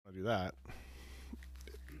do that.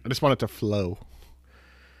 I just want it to flow.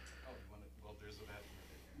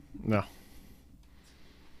 No.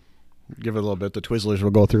 Give it a little bit. The Twizzlers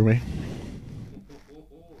will go through me.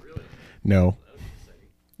 Really? No.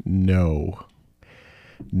 No.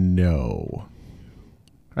 No.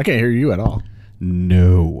 I can't hear you at all.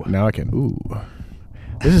 No. Now I can. Ooh.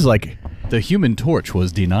 This is like... The Human Torch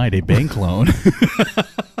was denied a bank loan.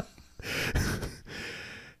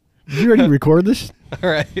 Did you already record this? All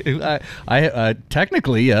right. I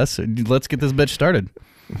technically, yes. Let's get this bitch started.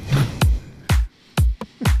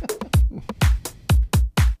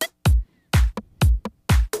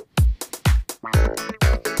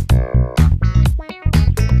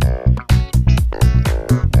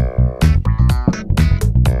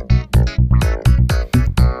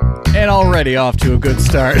 And already off to a good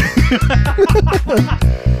start.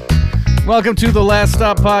 Welcome to the Last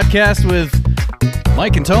Stop Podcast with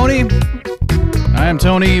Mike and Tony. I am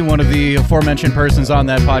Tony, one of the aforementioned persons on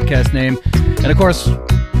that podcast name. And of course,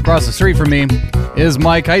 across the street from me is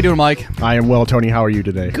Mike. How you doing, Mike? I am well, Tony. How are you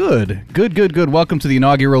today? Good. Welcome to the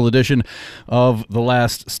inaugural edition of the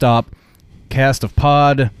Last Stop Cast of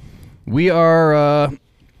Pod. We are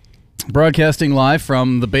broadcasting live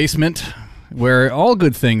from the basement where all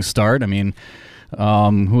good things start. I mean,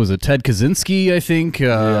 who was it? Ted Kaczynski, I think.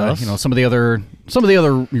 Yes. You know, some of the other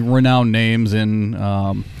renowned names in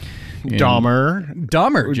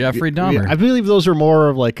Dahmer, Jeffrey Dahmer. I believe those are more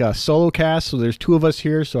of like a solo cast. So there's two of us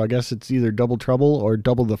here. So I guess it's either double trouble or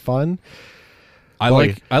double the fun. I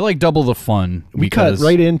like double the fun. We cut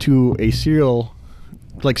right into a serial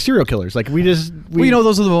killers. Like we those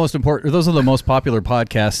are the most important. Those are the most popular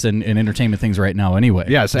podcasts and entertainment things right now. Anyway,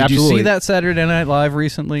 yes, Did absolutely. you see that Saturday Night Live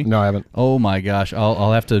recently? No, I haven't. Oh my gosh,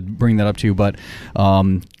 I'll have to bring that up to you. But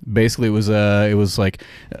basically, it was like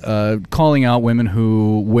calling out women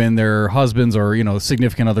who, when their husbands or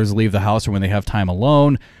significant others leave the house or when they have time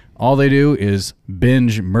alone, all they do is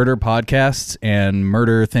binge murder podcasts and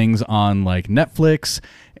murder things on like Netflix.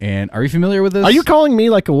 And are you familiar with this? Are you calling me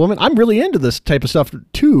like a woman? I'm really into this type of stuff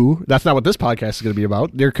too. That's not what this podcast is going to be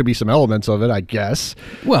about. There could be some elements of it, I guess.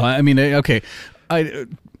 Well, I mean, okay,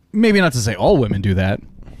 maybe not to say all women do that,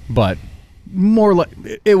 but more like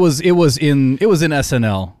it was in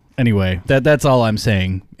SNL. Anyway, that's all I'm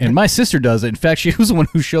saying. And my sister does it. In fact, she was the one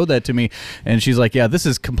who showed that to me, and she's like, "Yeah, this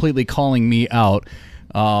is completely calling me out."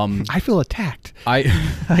 I feel attacked.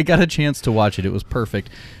 I got a chance to watch it. It was perfect.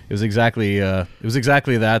 It was exactly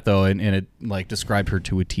that though, and it like described her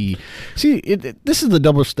to a T. See, this is the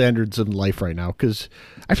double standards in life right now, because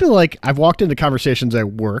I feel like I've walked into conversations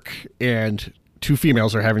at work and two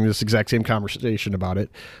females are having this exact same conversation about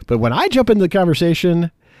it, but when I jump into the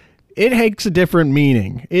conversation, it takes a different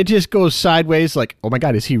meaning. It just goes sideways. Like, oh my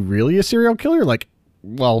God, is he really a serial killer? Like,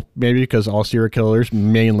 well, maybe because all serial killers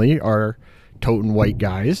mainly are toting white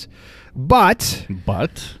guys, but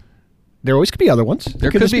there always could be other ones.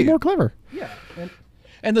 There could be more clever. Yeah,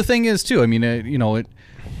 and the thing is too. I mean,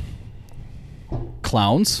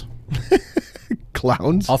 clowns.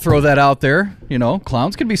 Clowns. I'll throw that out there.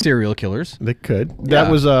 Clowns could be serial killers. They could. Yeah.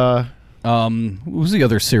 That was who was the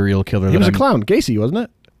other serial killer? He was a clown. Gacy, wasn't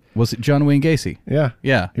it? Was it John Wayne Gacy? Yeah.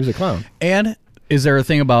 Yeah. He was a clown. And is there a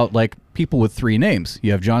thing about like people with three names?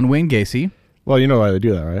 You have John Wayne Gacy. Well, you know why they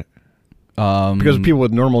do that, right? Because people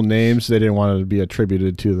with normal names, they didn't want it to be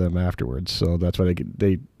attributed to them afterwards, so that's why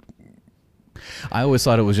they. I always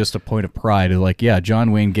thought it was just a point of pride, like, yeah,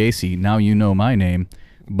 John Wayne Gacy. Now you know my name,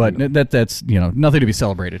 but that's nothing to be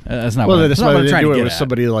celebrated. That's not. Well, that's why what I'm they trying do to it get with at.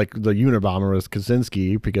 somebody like the Unabomber with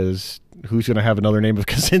Kaczynski, because who's going to have another name of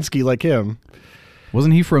Kaczynski like him?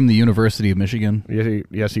 Wasn't he from the University of Michigan?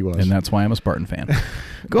 Yes, he was, and that's why I'm a Spartan fan.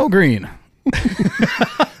 Go Green.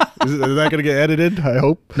 Is that going to get edited? I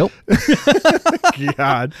hope. Nope.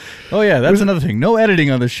 God. Oh yeah, that's another thing. No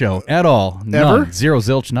editing on the show at all. Ever? None. Zero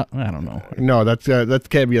zilch. I don't know. No, that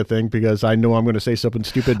can't be a thing, because I know I'm going to say something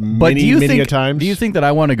stupid but many a times. Do you think that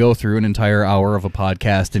I want to go through an entire hour of a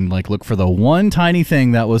podcast and like look for the one tiny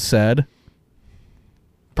thing that was said?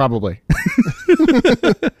 Probably.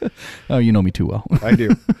 Oh, you know me too well. I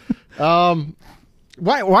do.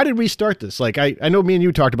 Why did we start this? Like, I know me and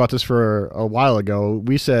you talked about this for a while ago.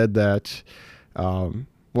 We said that,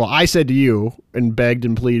 I said to you and begged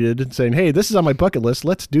and pleaded, saying, hey, this is on my bucket list.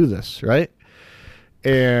 Let's do this, right?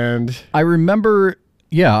 And I remember,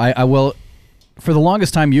 well, for the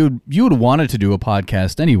longest time, you'd wanted to do a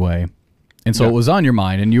podcast anyway. And so It was on your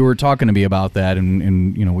mind, and you were talking to me about that,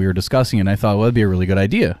 and we were discussing it, and I thought, well, it'd be a really good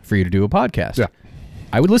idea for you to do a podcast. Yeah.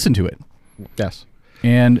 I would listen to it. Yes.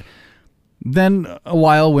 And then a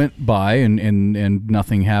while went by, and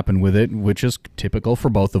nothing happened with it, which is typical for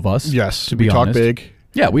both of us. Yes. to be we honest. talk big.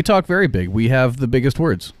 Yeah, we talk very big. We have the biggest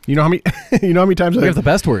words. You know how many you know how many times We have the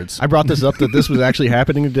best words. I brought this up that this was actually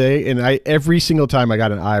happening today, and every single time I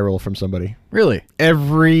got an eye roll from somebody. Really?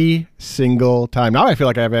 Every single time. Now I feel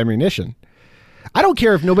like I have ammunition. I don't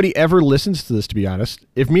care if nobody ever listens to this, to be honest.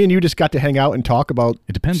 If me and you just got to hang out and talk about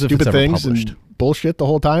It depends stupid if it's ever things published. and bullshit the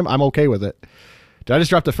whole time, I'm okay with it. Did I just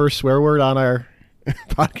drop the first swear word on our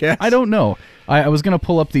podcast? I don't know. I was going to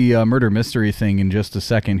pull up the murder mystery thing in just a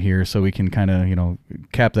second here so we can kind of,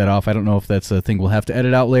 cap that off. I don't know if that's a thing we'll have to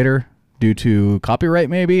edit out later due to copyright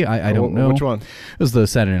maybe. I don't know. Which one? It was the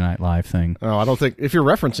Saturday Night Live thing. Oh, I don't think, if you're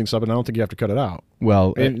referencing something, I don't think you have to cut it out.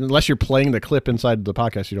 Well, Unless you're playing the clip inside the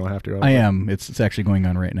podcast, you don't have to. I am. It's actually going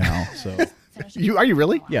on right now. So, Are you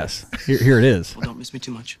really? yes. Here it is. Well, don't miss me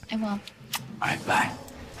too much. I will. All right, bye.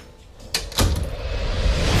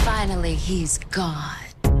 Finally, he's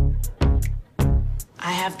gone.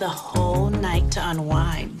 I have the whole night to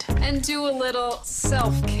unwind. And do a little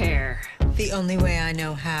self-care. The only way I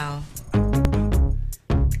know how.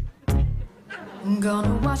 I'm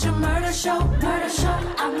gonna watch a murder show, murder show.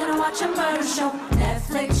 I'm gonna watch a murder show.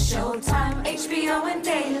 Netflix, Showtime, HBO, and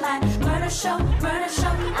Dayline. Murder show, murder show.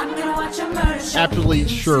 I'm gonna watch a murder show. Absolutely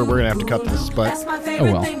sure we're going to have to cut this, but That's my favorite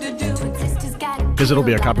Oh, well. thing to do. because it'll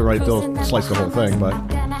be a copyright, they'll slice the whole thing, but I'm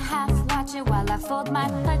gonna half watch it while I fold my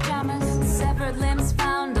pajamas. Severed limbs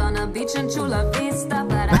found on a beach in Chula Vista,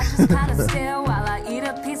 but I just kind of stare while I eat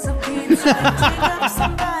a piece of pizza. Dig up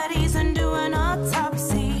some bodies and do an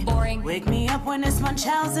autopsy. Boring. Wake me up when it's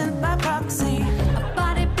Munchausen by proxy. A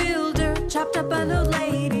bodybuilder chopped up an old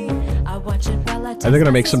lady. I watch it while I. are they going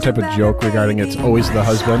to make some type of joke regarding it's always the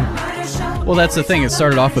husband? Well, that's the thing. It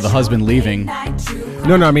started off with the husband leaving.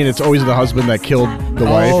 No, I mean, it's always the husband that killed the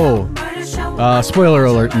wife. Oh, spoiler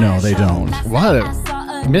alert. No, they don't. What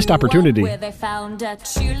a missed opportunity. Where they found a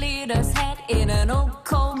cheerleader's head in an old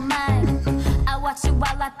coal mine. I watched it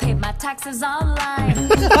while I paid my taxes online.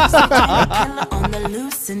 Killer on the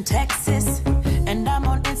loose in Texas, and I'm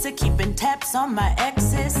on Insta keeping tabs on my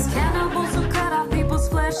exes. Cannibals who cut off people's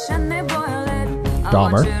flesh and they boil it. I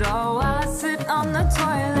Dahmer. watch it all while I sit on the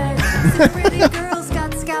toilet. Some pretty girls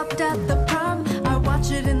got scalped at the prom. I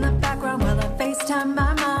watch it in the background while I FaceTime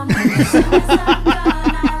my mom. As soon as I'm done,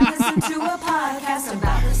 I listen to a podcast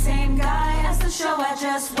about the same guy as the show I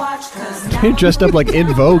just watched. 'Cause now You're dressed up like In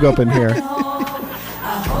Vogue up in here.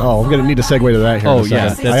 Oh, I'm going to need to segue to that here. Oh, in a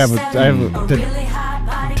second. yeah, I have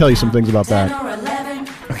to tell you some things about that.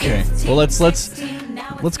 Okay. Well, let's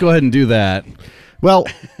go ahead and do that. Well,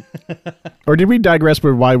 or did we digress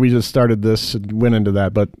with why we just started this and went into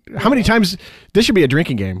that? But how many times, this should be a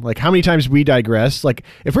drinking game. Like, how many times we digress? Like,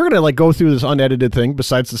 if we're going to, like, go through this unedited thing,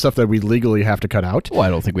 besides the stuff that we legally have to cut out, Well, I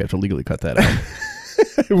don't think we have to legally cut that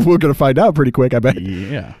out. we're going to find out pretty quick, I bet.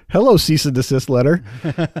 Yeah. Hello, cease and desist letter.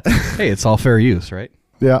 Hey, it's all fair use, right?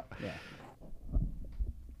 Yeah.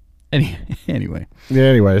 Anyway. Yeah,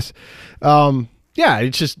 anyways. Yeah,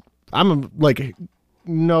 it's just, I'm like,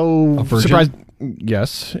 no A virgin? surprise.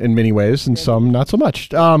 Yes, in many ways, and some not so much.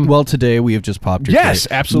 Well, today we have just popped your Yes,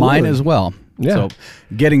 cherry. absolutely. Mine as well. Yeah. So,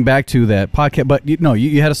 getting back to that podcast, but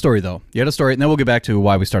you had a story though. You had a story, and then we'll get back to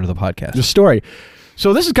why we started the podcast. The story.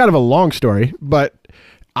 So this is kind of a long story, but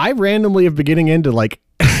I randomly have been getting into like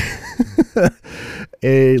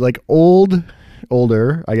a like older,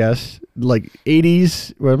 I guess, like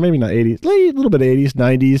 80s, well maybe not 80s, a little bit 80s,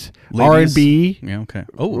 90s, R&B, Yeah. Okay.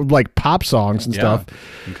 Oh. like pop songs and Yeah. stuff.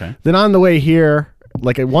 Okay. Then on the way here,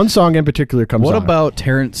 like one song in particular comes What on. about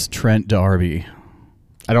Terrence Trent D'Arby?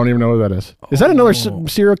 I don't even know who that is. Is that another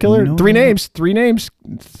serial killer? no. Three names.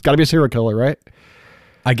 It's got to be a serial killer, right?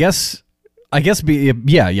 I guess.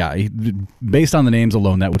 Yeah. Based on the names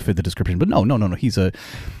alone, that would fit the description. But no. He's a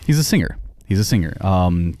singer. He's a singer.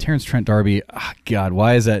 Terrence Trent D'Arby. Oh, God,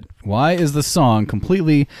 why is that? Why is the song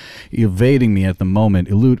completely evading me at the moment?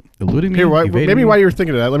 Eluding me. Here, Evading maybe me? while you're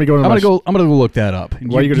thinking of that, let me go. I'm gonna go look that up.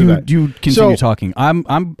 Why are you gonna do that? You continue So- talking.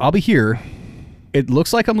 I'll be here. It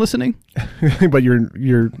looks like I'm listening. But you're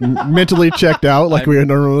mentally checked out like we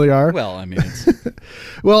normally are. Well, I mean, it's,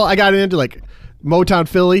 Well, I got into like Motown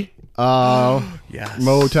Philly. yes.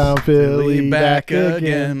 Motown Philly back back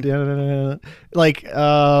again. Da-da-da-da. Like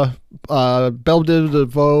Belle de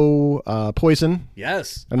DeVoe, Poison.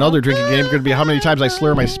 Yes. Another drinking game could be how many times I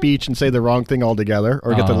slur my speech and say the wrong thing altogether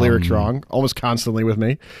or get the lyrics wrong, almost constantly with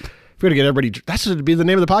me. We're going to get everybody. That should be the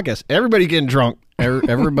name of the podcast. Everybody getting drunk.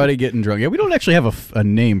 Everybody getting drunk. Yeah, we don't actually have a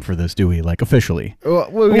name for this, do we? Like officially. Well,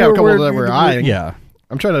 we have a couple that we're eyeing. Yeah.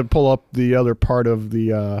 I'm trying to pull up the other part of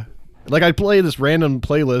the. Like I play this random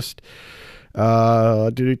playlist.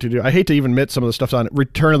 I hate to even admit some of the stuff's on it.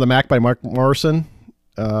 Return of the Mac by Mark Morrison.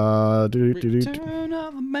 Return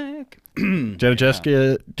of the Mac. Janet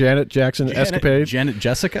Jackson escapade. Janet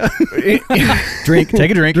Jessica. Drink.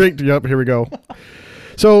 Take a drink. Yep. Here we go.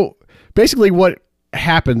 So basically, what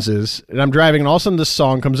happens is, and I'm driving, and all of a sudden this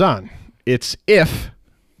song comes on. It's "If"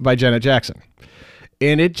 by Janet Jackson,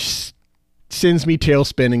 and it just sends me tail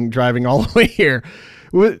spinning driving all the way here.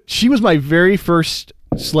 She was my very first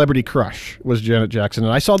celebrity crush, was Janet Jackson,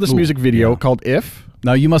 and I saw this music video called "If."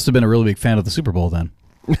 Now you must have been a really big fan of the Super Bowl then.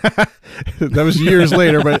 That was years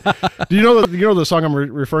later, but do you know the song I'm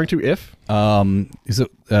referring to? "If." Is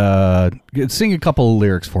it? Sing a couple of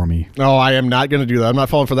lyrics for me. No, I am not going to do that. I'm not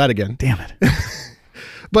falling for that again. Damn it!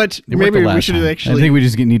 But maybe we should actually. I think we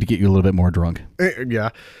just need to get you a little bit more drunk. Yeah.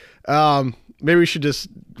 Maybe we should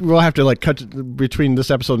we'll have to like cut between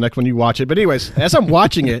this episode and next when you watch it. But anyways, as I'm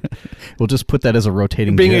watching it, we'll just put that as a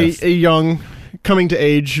rotating being gif. a young coming to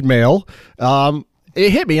age male,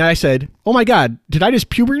 it hit me and I said, "Oh my God, did I just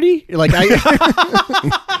puberty?" Like I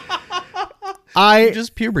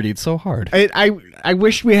just pubertyed so hard. I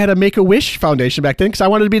wish we had a Make-A-Wish Foundation back then, because I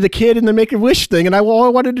wanted to be the kid in the Make-A-Wish thing, and all I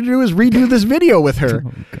wanted to do was redo this video with her.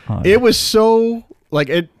 Oh, God. It was so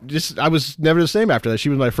I was never the same after that. She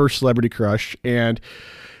was my first celebrity crush, and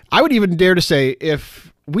I would even dare to say,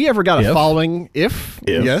 if we ever got a following, if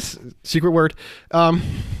yes, secret word,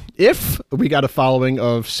 if we got a following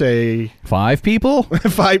of, say, 5 people,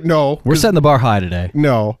 we're setting the bar high today.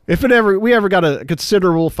 No, if we ever got a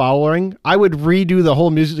considerable following, I would redo the whole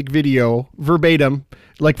music video verbatim,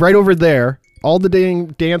 like right over there, all the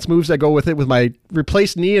dance moves that go with it, with my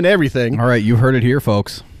replaced knee and everything. All right, you've heard it here,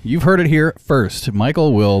 folks. You've heard it here first.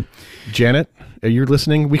 Michael will. Janet, you're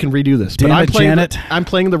listening. We can redo this. Damn it, Janet. I'm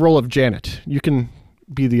playing the role of Janet. You can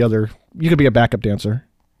be the other. You can be a backup dancer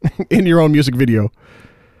in your own music video.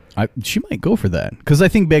 She might go for that, because I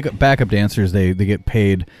think backup dancers they get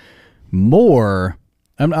paid more.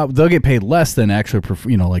 They'll get paid less than actually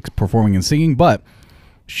like performing and singing, but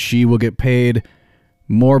she will get paid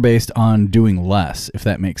more based on doing less, if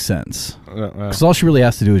that makes sense. Because all she really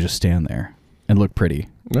has to do is just stand there and look pretty.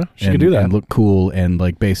 Yeah, she can do that and look cool and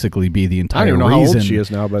like basically be the entire reason. I don't even know how old she is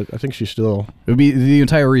now, but I think she's still. It would be the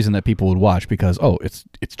entire reason that people would watch, because it's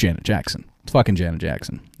Janet Jackson. It's fucking Janet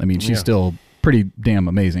Jackson. I mean, she's still pretty damn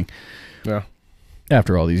amazing. Yeah.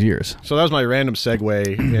 After all these years. So that was my random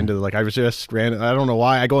segue into I was just random. I don't know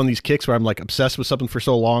why I go on these kicks where I'm like obsessed with something for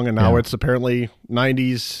so long, and now it's apparently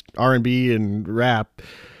 90s R&B and rap.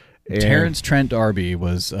 And Terrence Trent D'Arby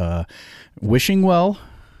was Wishing Well.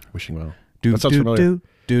 Wishing Well. That sounds familiar.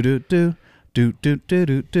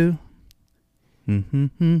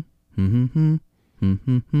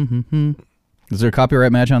 Is there a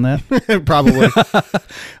copyright match on that? Probably.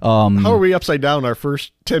 How are we upside down our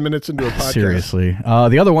first 10 minutes into a podcast? Seriously.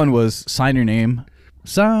 The other one was Sign Your Name.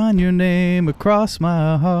 Sign your name across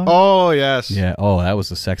my heart. Oh, yes. Yeah. Oh, that was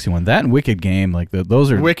a sexy one. That and Wicked Game. Like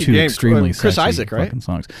those are Wicked two Game. extremely Chris sexy Isaac, right? fucking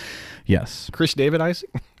songs. Yes. Chris David Isaac?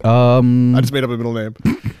 I just made up a middle name.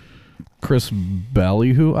 Chris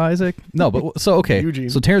Ballyhoo Isaac? No, but so okay. Eugene.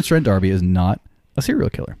 So Terrence Trent D'Arby is not a serial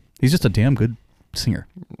killer. He's just a damn good singer.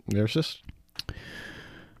 Lyricist?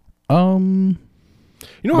 You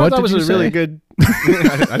know what? That was a really good.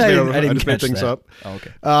 I just made things up. Oh,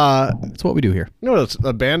 okay. That's what we do here. No, it's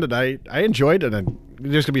a band that I enjoyed, and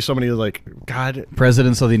there's gonna be so many God.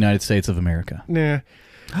 Presidents of the United States of America. Nah.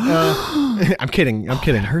 I'm kidding.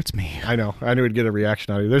 That hurts me. I know. I knew it'd get a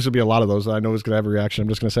reaction out of you. There's gonna be a lot of those that I know is gonna have a reaction. I'm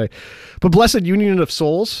just gonna say, but Blessed Union of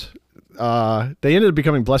Souls. They ended up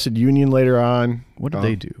becoming Blessed Union later on. What did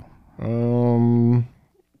they do?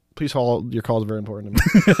 Please hold your call is very important to me.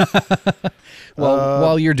 Well,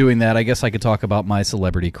 while you're doing that, I guess I could talk about my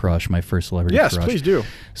celebrity crush, my first celebrity crush. Yes, please do.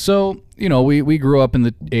 So, we grew up in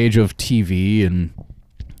the age of TV and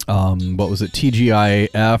what was it,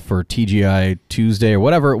 TGIF or TGI Tuesday or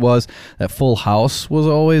whatever it was, that Full House was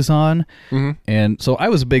always on. Mm-hmm. And so I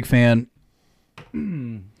was a big fan.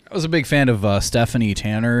 I was a big fan of Stephanie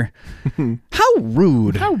Tanner. How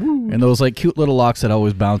rude. And those cute little locks that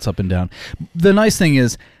always bounce up and down. The nice thing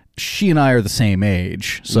is she and I are the same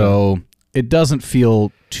age. So it doesn't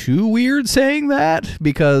feel too weird saying that,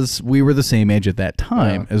 because we were the same age at that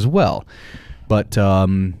time as well. But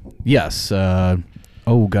yes,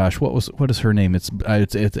 oh gosh, what is her name? It's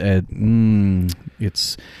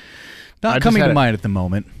not coming to mind at the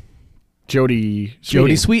moment. Jodie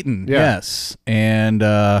Sweetin, yes. And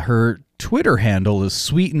her Twitter handle is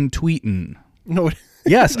Sweetin Tweetin. No,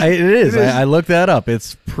 yes, it is. I looked that up.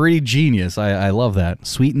 It's pretty genius. I love that.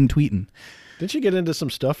 Sweetin Tweetin. Didn't she get into some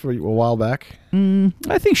stuff a while back?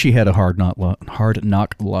 I think she had a hard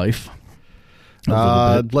knock life. A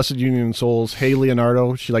little bit. Blessed Union Souls. Hey,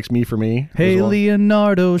 Leonardo. She likes me for me. Hey, as well.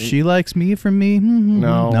 Leonardo, she likes me for me.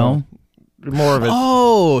 No. More of it.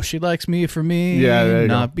 Oh, she likes me for me. Yeah, there you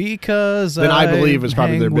not go. because Then I Believe is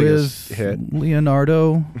probably hang their biggest with hit.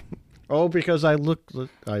 Leonardo. Oh, because I look. Oh,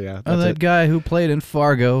 yeah. Oh, That's that it. guy who played in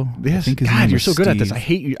Fargo. I Yes. think his God, name you're was so good at this. Steve. I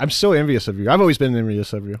hate you. I'm so envious of you. I've always been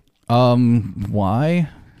envious of you. Why?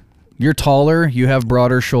 You're taller, you have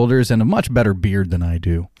broader shoulders, and a much better beard than I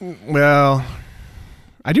do. Well,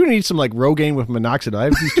 I do need some like Rogaine with minoxidil. I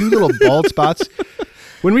have these two little bald spots.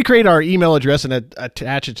 When we create our email address and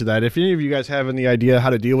attach it to that, if any of you guys have any idea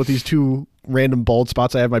how to deal with these two random bald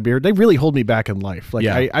spots I have in my beard, they really hold me back in life. Like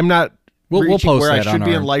Yeah. I'm not We'll reaching post where that I should on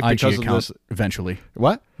be our in life IG because account of this. eventually.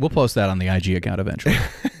 What? We'll post that on the IG account eventually.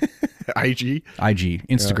 IG? IG,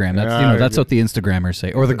 Instagram. Yeah. That's what the Instagrammers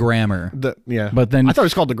say, or the grammar. Yeah. But then I thought it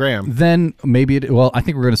was called the gram. Then maybe I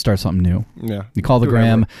think we're going to start something new. Yeah. You call the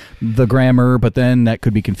gram the grammar, but then that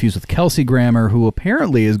could be confused with Kelsey Grammer, who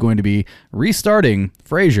apparently is going to be restarting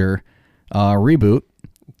Frasier reboot.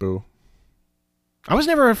 Boo. I was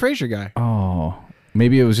never a Frasier guy. Oh,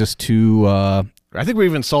 maybe it was just too. I think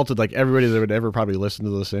we've insulted like everybody that would ever probably listen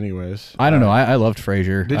to this anyways. I don't know. I loved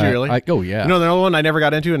Frasier. Did you really? Oh, yeah. You know the other one I never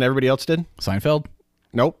got into and everybody else did? Seinfeld?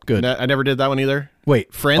 Nope. Good. I never did that one either.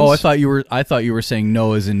 Wait, Friends? Oh, I thought you were saying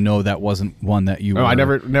no as in no, that wasn't one that you Oh, were. I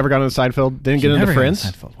never got into Seinfeld. Didn't get into Never got Friends.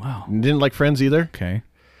 Seinfeld. Wow. Didn't like Friends either. Okay.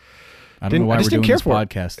 I don't know why I we're just doing didn't care this for it.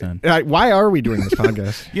 podcast then. Why are we doing this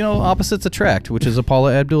podcast? You know, Opposites Attract, which is a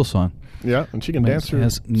Paula Abdul song. Yeah, and she can dance through. It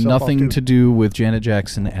has nothing to do with Janet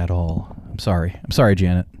Jackson at all. I'm sorry,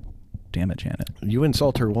 Janet. Damn it, Janet. You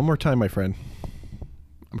insult her one more time, my friend.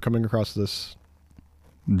 I'm coming across this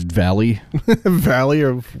Valley valley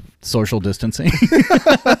of social distancing.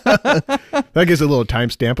 that gives a little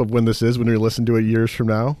timestamp of when this is when we listen to it years from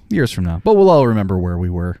now. Years from now. But we'll all remember where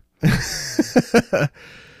we were.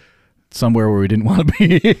 Somewhere where we didn't want to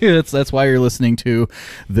be. That's why you're listening to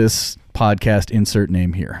this podcast. Insert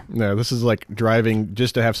name here. No, this is like driving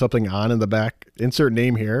just to have something on in the back. Insert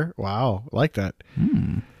name here. Wow, I like that.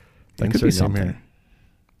 That could be something.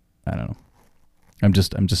 I don't know. I'm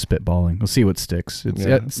just spitballing. We'll see what sticks.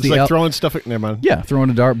 It's like throwing stuff at... Never mind. Yeah, throwing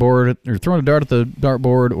a dartboard or throwing a dart at the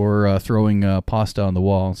dartboard or throwing pasta on the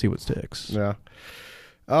wall and see what sticks. Yeah.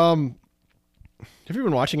 Have you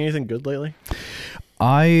been watching anything good lately?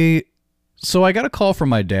 So I got a call from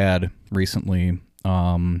my dad recently,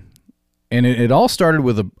 and it all started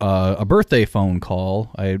with a birthday phone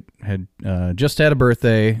call. I had just had a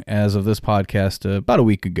birthday as of this podcast about a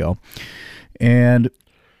week ago, and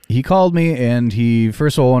he called me and he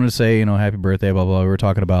first of all wanted to say, happy birthday, blah blah. We were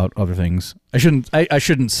talking about other things. I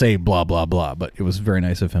shouldn't say blah blah blah, but it was very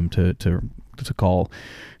nice of him to call,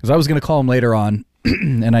 because I was going to call him later on,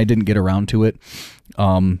 and I didn't get around to it.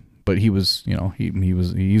 But he was,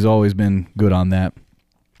 he's always been good on that.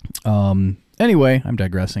 Anyway, I'm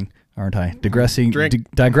digressing, aren't I? Digressing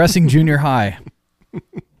junior high.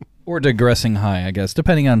 Or digressing high, I guess,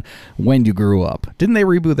 depending on when you grew up. Didn't they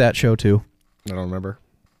reboot that show too? I don't remember.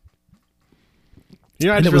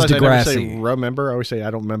 I And just it was realized I never say Degrassi. remember. I always say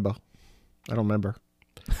I don't remember. I don't remember.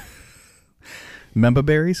 Memba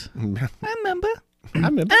berries? I remember.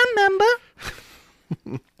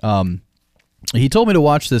 He told me to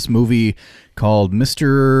watch this movie called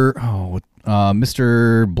Mr.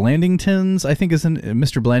 Blandington's, I think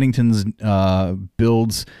Mr. Blandington's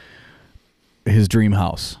builds his dream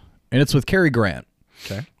house. And it's with Cary Grant.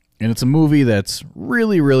 Okay. And it's a movie that's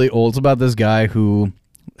really, really old. It's about this guy who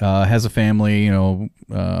has a family,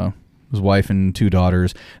 his wife and two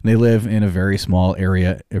daughters. And they live in a very small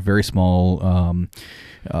area, a very small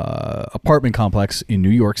apartment complex in New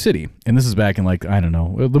York City. And this is back in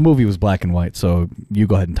the movie was black and white, so you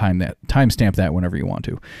go ahead and timestamp that whenever you want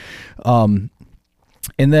to. And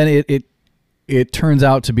then it turns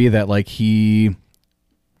out to be that he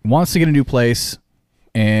wants to get a new place,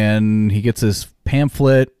 and he gets this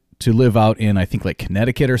pamphlet to live out in, I think,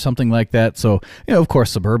 Connecticut or something like that. So, of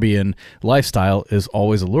course, suburban lifestyle is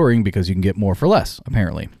always alluring because you can get more for less,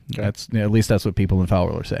 apparently. Okay. At least that's what people in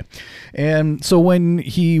Fowler say. And so when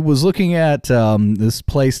he was looking at this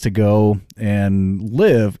place to go and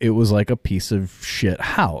live, it was like a piece of shit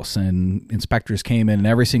house. And inspectors came in, and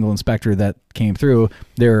every single inspector that came through,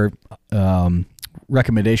 their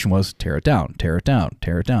recommendation was tear it down, tear it down,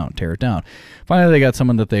 tear it down, tear it down. Finally, they got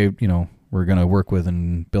someone that they, we're going to work with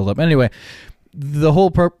and build up. Anyway, the whole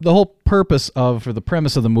purpose for the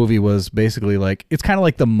premise of the movie was basically it's kind of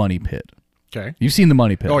like The Money Pit. Okay. You've seen The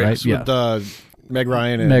Money Pit, right? Yes, yeah. With Meg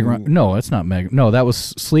Ryan and... No, it's not Meg. No, that was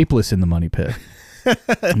Sleepless in the Money Pit.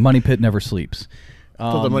 Money Pit never sleeps.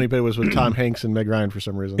 I thought the money pit was with Tom Hanks and Meg Ryan for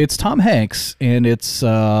some reason. It's Tom Hanks, and it's for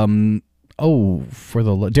the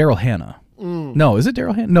Daryl Hannah. No, is it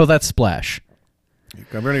Daryl Hannah? No, that's Splash.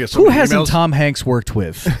 I'm gonna get Who hasn't Tom Hanks worked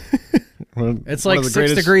with? It's like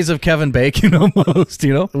 6 degrees of Kevin Bacon almost,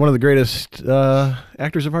 you know? One of the greatest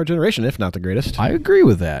actors of our generation, if not the greatest. I agree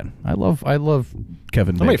with that. I love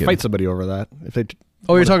Kevin Bacon. I might fight somebody over that. If they.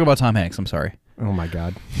 You're talking about Tom Hanks. I'm sorry. Oh my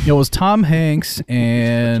God. It was Tom Hanks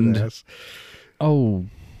and oh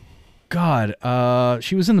God,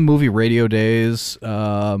 she was in the movie Radio Days.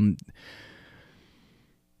 Nope,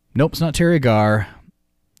 it's not Terry Garr.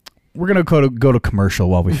 We're gonna go to commercial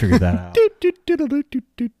while we figure that out.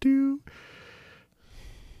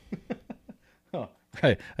 Oh,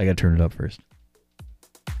 right, I gotta turn it up first.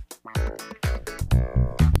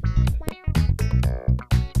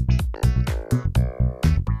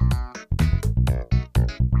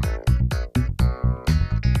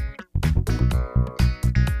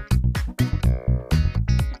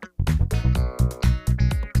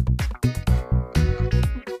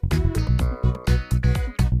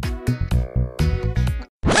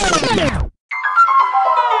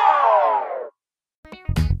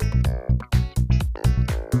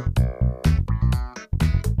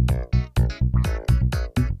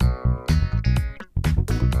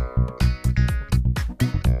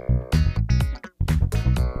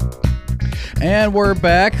 And we're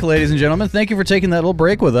back, ladies and gentlemen. Thank you for taking that little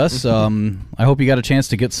break with us. I hope you got a chance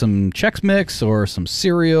to get some Chex Mix or some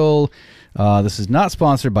cereal. This is not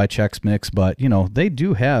sponsored by Chex Mix, but, you know, they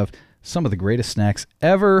do have some of the greatest snacks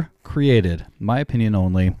ever created, my opinion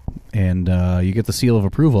only. And you get the seal of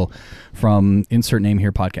approval from Insert Name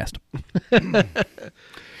Here podcast.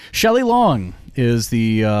 Shelley Long plays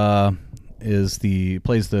the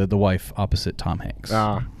wife opposite Tom Hanks.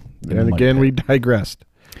 And again, we digressed.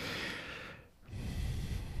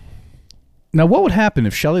 Now, what would happen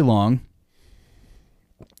if Shelley Long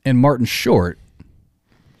and Martin Short...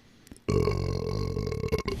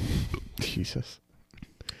 Jesus.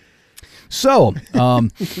 So, we're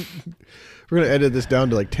going to edit this down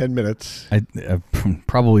to like 10 minutes.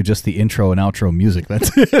 Probably just the intro and outro music.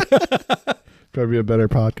 That's it. Probably a better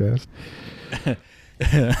podcast.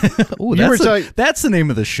 Ooh, that's the name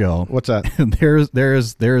of the show. What's that? There's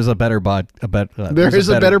a better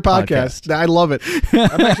podcast. I love it.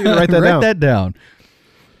 I'm actually gonna write that down. Write that down.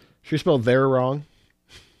 Should we spell "there" wrong?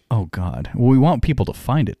 Oh God, well, we want people to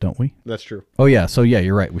find it, don't we? That's true. Oh yeah, so yeah,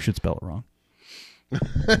 you're right. We should spell it wrong.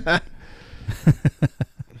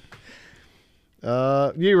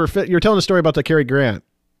 You were telling a story about the Cary Grant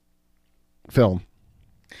film.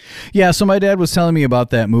 Yeah, so my dad was telling me about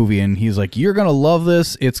that movie, and he's like, "You're gonna love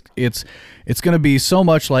this. It's gonna be so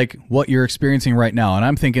much like what you're experiencing right now." And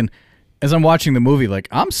I'm thinking, as I'm watching the movie, like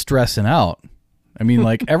I'm stressing out. I mean,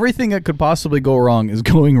 like everything that could possibly go wrong is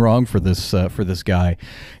going wrong for this guy,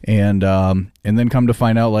 and then come to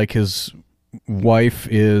find out, like his wife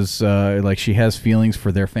is like she has feelings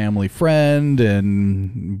for their family friend,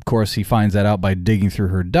 and of course he finds that out by digging through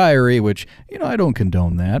her diary, which I don't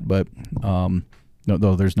condone that, but No,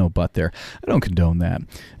 there's no but there. I don't condone that.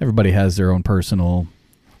 Everybody has their own personal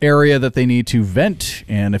area that they need to vent,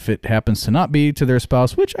 and if it happens to not be to their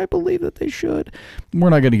spouse, which I believe that they should,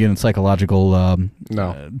 we're not going to get in psychological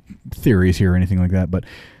theories here or anything like that, but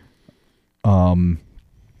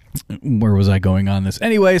where was I going on this?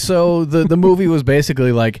 Anyway, so the movie was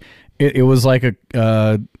basically like, it was like it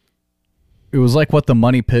was like what the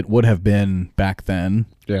Money Pit would have been back then.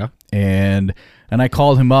 Yeah. And I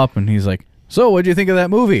called him up, and he's like, "So, what'd you think of that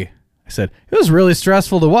movie?" I said, "It was really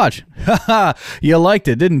stressful to watch." "Ha, you liked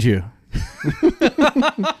it, didn't you?"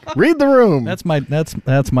 Read the room. That's my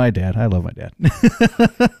dad. I love my dad.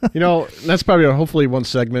 That's probably hopefully one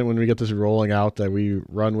segment when we get this rolling out that we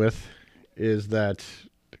run with, is that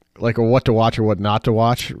like a what to watch or what not to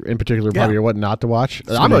watch. In particular, probably what not to watch.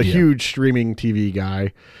 I'm a huge streaming TV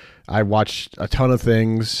guy. I watch a ton of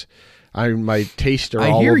things. My tastes are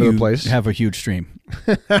all over the place. Have a huge stream.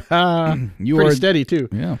 You pretty steady too.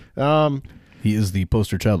 Yeah. He is the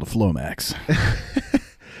poster child of Flomax.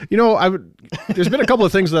 There's been a couple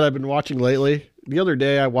of things that I've been watching lately. The other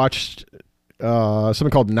day I watched something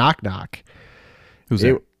called Knock Knock. Who's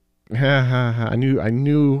that? I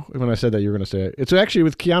knew when I said that you were going to say it. It's actually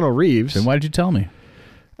with Keanu Reeves. Then why did you tell me?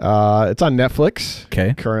 It's on Netflix.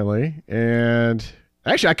 Okay. Currently, and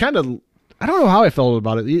actually I don't know how I felt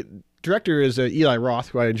about it. The director is Eli Roth,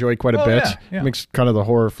 who I enjoy quite a bit. Yeah. Makes kind of the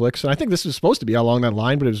horror flicks, and I think this is supposed to be along that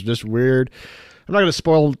line, but it was just weird. I'm not going to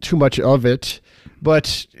spoil too much of it,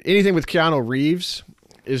 but anything with Keanu Reeves,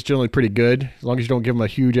 is generally pretty good, as long as you don't give him a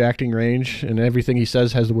huge acting range, and everything he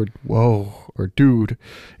says has the word "whoa" or "dude"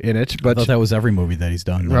 in it. But I thought that was every movie that he's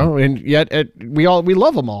done. no, and yet we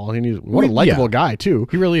love him all, and he's what a likable guy too.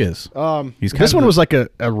 He really is. He's This one was like a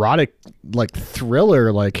erotic, like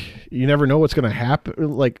thriller. Like you never know what's going to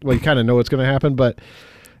happen. Like well, you kind of know what's going to happen, but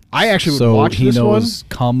I actually would watch this one. So he knows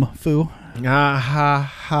kung fu. Ha ha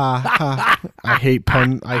ha! I hate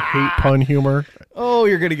pun. I hate pun humor. Oh,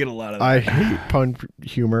 you're gonna get a lot of that. I hate pun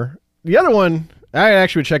humor. The other one, I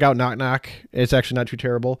actually would check out Knock Knock. It's actually not too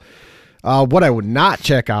terrible. What I would not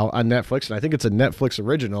check out on Netflix, and I think it's a Netflix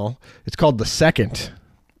original, it's called The Second.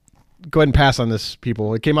 Go ahead and pass on this,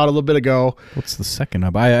 people. It came out a little bit ago. What's the second?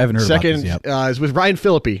 I haven't heard about this yet. Is with Ryan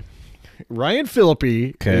Phillippe. Ryan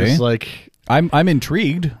Phillippe is like... I'm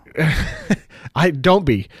intrigued. I don't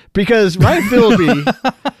be, because Ryan Phillippe...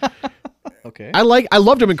 Okay. I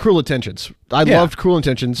loved him in Cruel Intentions. I loved Cruel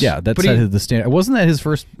Intentions. Yeah, that's the standard. Wasn't that his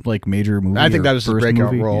first like major movie? I think that was his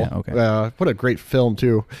breakout role. Yeah, okay. What a great film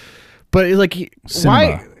too. But like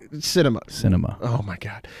cinema. Oh my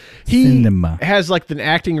god. He has like an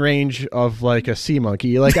acting range of like a sea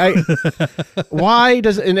monkey. Like why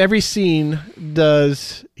does in every scene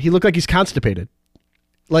does he look like he's constipated?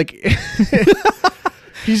 Like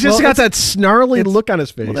he's just got that snarly look on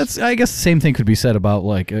his face. Well, I guess the same thing could be said about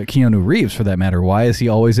like Keanu Reeves for that matter. Why is he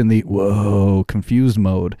always in the confused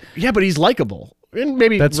mode? Yeah, but he's likable. And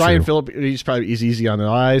maybe That's Ryan true. Phillippe, he's easy on the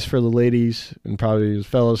eyes for the ladies and probably his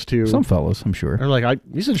fellows too. Some fellows, I'm sure. They're like,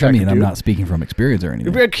 he's an attractive dude. I'm not speaking from experience or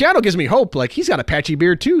anything. But Keanu gives me hope. Like he's got a patchy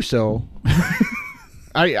beard too, so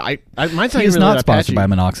mine's not He's even not that sponsored patchy. by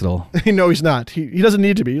Minoxidil. No, he's not. He doesn't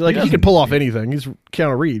need to be. Like he can pull off anything. He's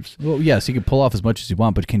Keanu Reeves. Well, yes, he can pull off as much as you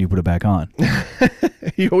want, but can you put it back on?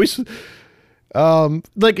 He always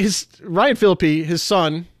like his Ryan Phillippe, his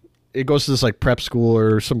son, it goes to this like prep school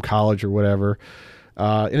or some college or whatever.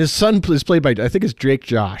 And his son is played by, I think it's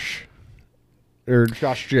Josh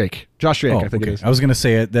Drake. I think it is. I was going to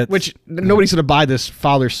say it. Which nobody's going to buy this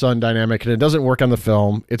father-son dynamic, and it doesn't work on the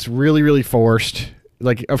film. It's really, really forced.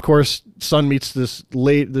 Like, of course, son meets this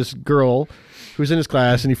girl who's in his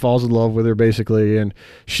class, and he falls in love with her, basically. And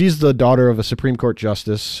she's the daughter of a Supreme Court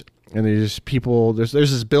justice. And these people, there's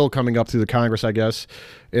this bill coming up through the Congress, I guess,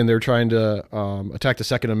 and they're trying to attack the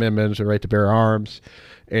Second Amendment, the right to bear arms.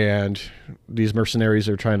 And these mercenaries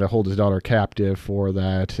are trying to hold his daughter captive for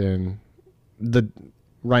that. And the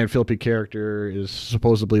Ryan Phillippe character is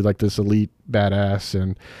supposedly like this elite badass,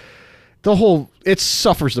 and it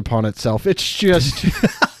suffers upon itself. It's just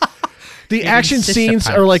the action scenes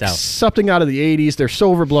are like something out of the 80s. They're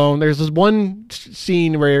so overblown. There's this one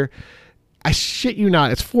scene where, I shit you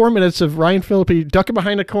not, it's 4 minutes of Ryan Phillippe ducking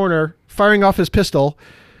behind a corner, firing off his pistol,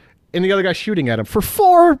 and the other guy shooting at him for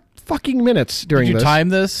 4 fucking minutes during this. Did you time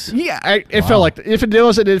this? Yeah, it felt like, if it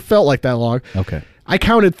wasn't, it felt like that long. Okay. I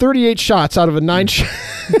counted 38 shots out of a 9 shot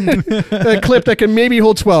a clip that can maybe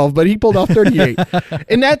hold 12, but he pulled off 38.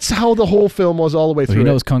 And that's how the whole film was all the way through. He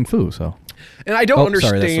knows kung fu, so. And I don't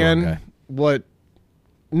Sorry, that's the wrong understand guy. what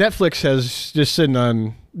Netflix has just sitting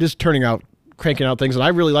on, just cranking out things. And I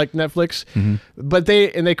really like Netflix, but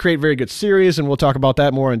they create very good series, and we'll talk about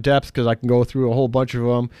that more in depth because I can go through a whole bunch of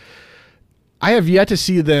them. I have yet to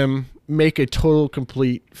see them make a total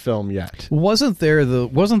complete film yet. Wasn't there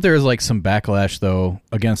like some backlash though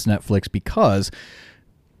against Netflix because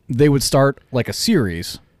they would start like a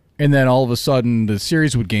series and then all of a sudden the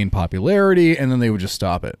series would gain popularity and then they would just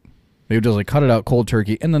stop it. They would just like cut it out cold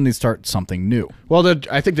turkey and then they'd start something new. Well,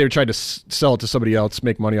 I think they were trying to sell it to somebody else,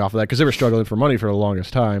 make money off of that because they were struggling for money for the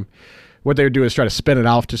longest time. What they would do is try to spin it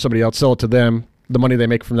off to somebody else, sell it to them. The money they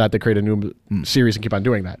make from that, they create a new series and keep on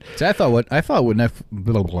doing that. See, I thought what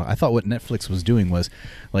Netflix was doing was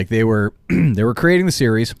like they were creating the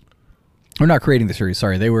series, or not creating the series.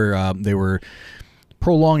 Sorry, they were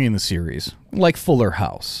prolonging the series, like Fuller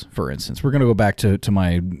House, for instance. We're gonna go back to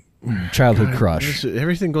my childhood crush.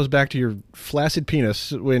 Everything goes back to your flaccid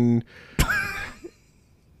penis when.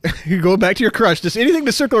 You go back to your crush. Just anything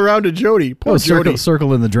to circle around to Jody. Poor Jody.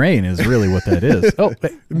 Circle in the drain is really what that is. Oh,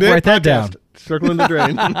 write that down. Circle in the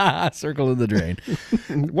drain. Circle in the drain.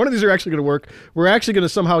 One of these are actually going to work. We're actually going to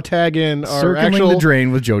somehow tag in our Circling actual the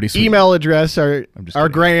drain with Jody Sweet. email address, our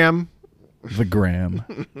Graham. The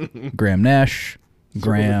Graham. Graham Nash.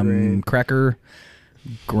 Graham Cracker.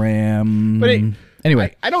 Graham. But hey,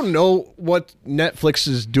 anyway, I don't know what Netflix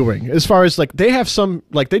is doing as far as like they have some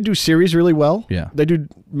like they do series really well. Yeah, they do.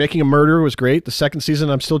 Making a Murder was great. The second season,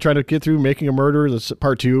 I'm still trying to get through. Making a Murder, that's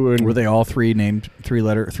part 2. And were they all three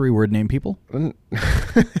word name people?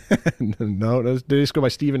 No, they just go by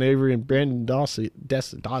Stephen Avery and Brandon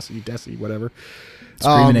Dossie, whatever.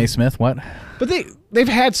 Screaming A. Smith, what? But they've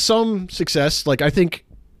had some success. Like, I think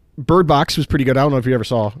Bird Box was pretty good. I don't know if you ever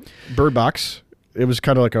saw Bird Box. It was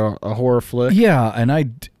kind of like a horror flick. Yeah, and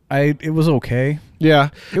it was okay. Yeah.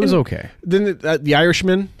 It was okay. Then the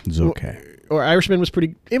Irishman. It was okay. Or Irishman was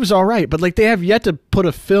pretty... It was all right. But, like, they have yet to put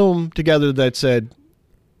a film together that said...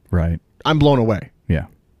 Right. I'm blown away. Yeah.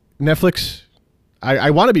 Netflix...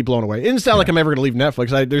 I want to be blown away. It's not like I'm ever going to leave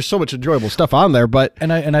Netflix. There's so much enjoyable stuff on there, but...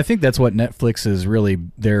 And I think that's what Netflix is really...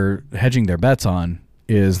 They're hedging their bets on,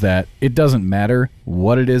 is that it doesn't matter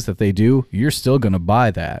what it is that they do, you're still going to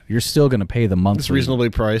buy that. You're still going to pay the monthly. It's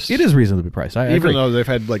reasonably priced. It is reasonably priced. I Even agree. though they've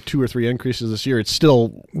had like 2 or 3 increases this year, it's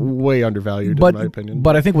still way undervalued in my opinion.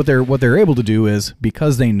 But I think what they're able to do is,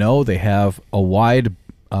 because they know they have a wide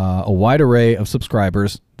array of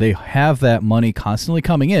subscribers, they have that money constantly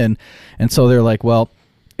coming in, and so they're like, well,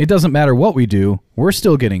 it doesn't matter what we do, we're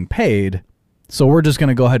still getting paid, so we're just going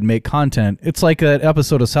to go ahead and make content. It's like that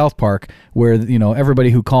episode of South Park where, everybody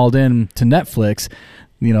who called in to Netflix,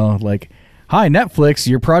 like, hi, Netflix,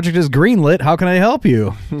 your project is greenlit, how can I help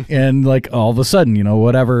you? And like all of a sudden,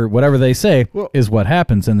 whatever they say is what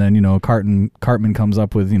happens, and then Cartman comes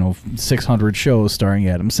up with 600 shows starring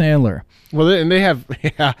Adam Sandler. Well, and they have,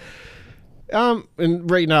 yeah. And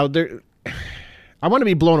right now I want to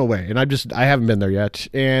be blown away, and I haven't been there yet.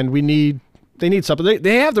 And they need something.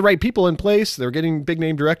 They have the right people in place. They're getting big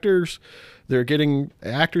name directors. They're getting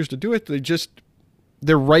actors to do it.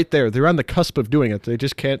 They're right there. They're on the cusp of doing it. They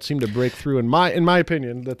just can't seem to break through. In my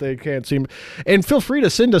opinion, that they can't seem. And feel free to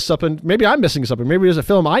send us something. Maybe I'm missing something. Maybe there's a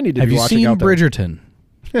film I need to be watching out there. Have you seen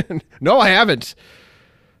Bridgerton? No, I haven't.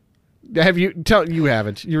 Have you? You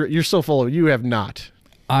haven't. You're so full of. You have not.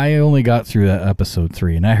 I only got through that episode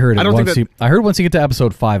 3, and I heard it I heard once you get to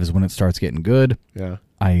episode 5 is when it starts getting good. Yeah.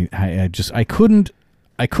 I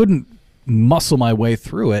couldn't muscle my way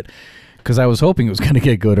through it because I was hoping it was going to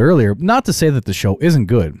get good earlier. Not to say that the show isn't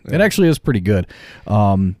good. Yeah. It actually is pretty good.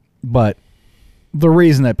 But the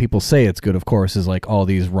reason that people say it's good, of course, is like all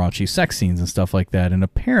these raunchy sex scenes and stuff like that. And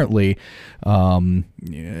apparently,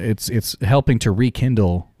 it's helping to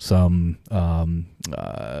rekindle some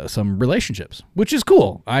relationships, which is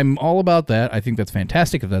cool. I'm all about that. I think that's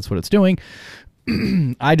fantastic if that's what it's doing.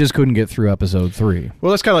 I just couldn't get through episode 3. Well,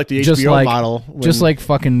 that's kind of like the HBO model. Just like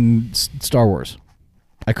fucking Star Wars.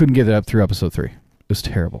 I couldn't get it up through episode 3. It was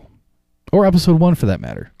terrible. Or episode 1 for that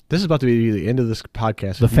matter. This is about to be the end of this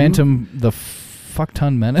podcast. The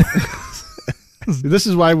fuck-ton menace. This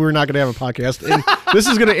is why we're not going to have a podcast. And this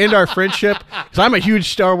is going to end our friendship because I'm a huge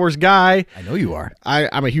Star Wars guy. I know you are.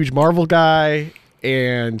 I'm a huge Marvel guy.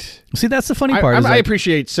 And see, that's the funny part. I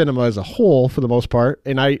appreciate cinema as a whole for the most part.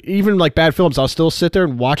 And I even like bad films, I'll still sit there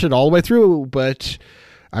and watch it all the way through. But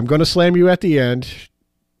I'm going to slam you at the end.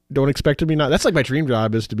 Don't expect to be not. That's like my dream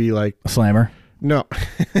job is to be like a slammer. No,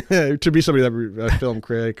 to be somebody that a film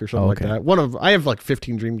critic or something like that. I have like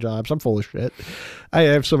 15 dream jobs. I'm full of shit. I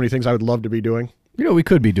have so many things I would love to be doing. We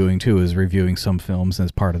could be doing too is reviewing some films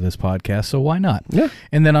as part of this podcast. So why not? Yeah.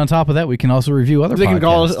 And then on top of that, we can also review other. They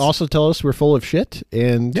podcasts. can also tell us we're full of shit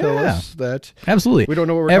and tell us that absolutely we don't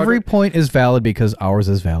know what we're Every talking. Point is valid because ours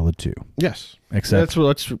is valid too. Yes. Except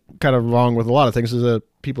that's kind of wrong with a lot of things is that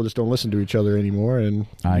people just don't listen to each other anymore, and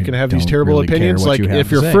you can have these don't terrible really opinions. care what Like you have if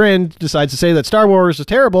to your say. friend decides to say that Star Wars is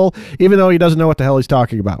terrible, even though he doesn't know what the hell he's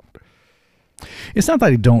talking about. It's not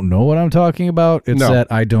that I don't know what I'm talking about. It's No.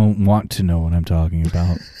 that I don't want to know what I'm talking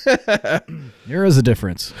about. There is a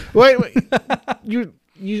difference. Wait. I'm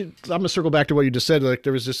gonna circle back to what you just said. Like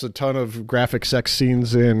there was just a ton of graphic sex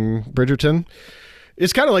scenes in Bridgerton.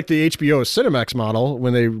 It's kind of like the HBO Cinemax model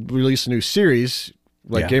when they release a new series,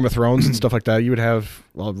 like Game of Thrones and stuff like that. You would have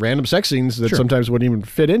random sex scenes that sometimes wouldn't even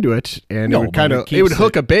fit into it, and it would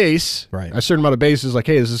hook a base. Right. A certain amount of base is like,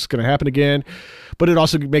 hey, is this going to happen again? But it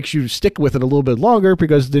also makes you stick with it a little bit longer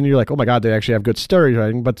because then you're like, oh my God, they actually have good story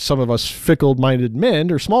writing. But some of us fickle-minded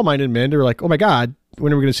men or small-minded men are like, oh my God,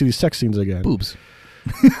 when are we going to see these sex scenes again? Boobs.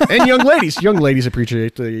 And young ladies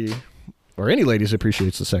appreciate any ladies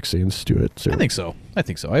appreciates the sex scenes to it. So. I think so.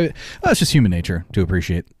 It's just human nature to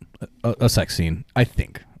appreciate a sex scene. I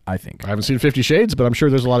think. I haven't seen 50 Shades, but I'm sure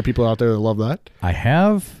there's a lot of people out there that love that. I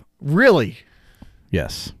have. Really?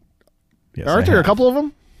 Yes. Aren't there a couple of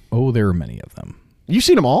them? Oh, there are many of them. You've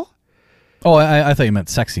seen them all? Oh, I thought you meant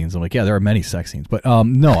sex scenes. I'm like, yeah, there are many sex scenes. But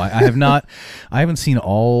no, I have not. I haven't seen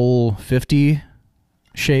all 50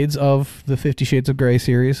 shades of the 50 Shades of Grey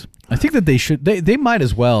series. I think that they might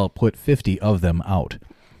as well put 50 of them out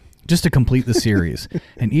just to complete the series.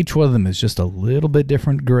 And each one of them is just a little bit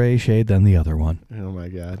different gray shade than the other one. Oh, my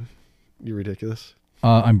God. You're ridiculous.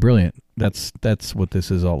 I'm brilliant. That's what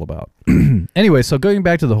this is all about. Anyway, so going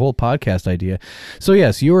back to the whole podcast idea. So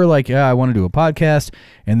yes, you were like, yeah, I want to do a podcast,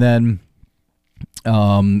 and then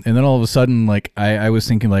all of a sudden, like I was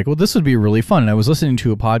thinking, like, well, this would be really fun. And I was listening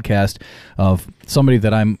to a podcast of somebody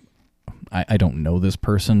that I don't know this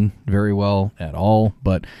person very well at all,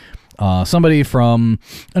 but somebody from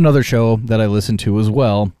another show that I listen to as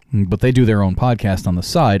well, but they do their own podcast on the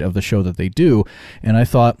side of the show that they do. And I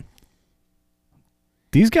thought,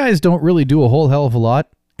 these guys don't really do a whole hell of a lot,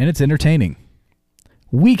 and it's entertaining.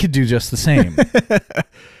 We could do just the same.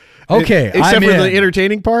 Okay, except for the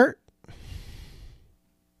entertaining part.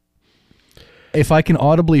 If I can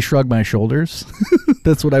audibly shrug my shoulders,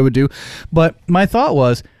 that's what I would do. But my thought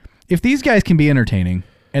was, if these guys can be entertaining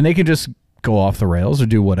and they can just go off the rails or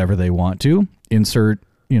do whatever they want to, insert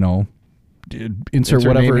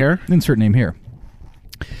whatever, name here. Insert name here.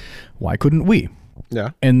 Why couldn't we?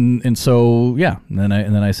 Yeah. And so yeah, and then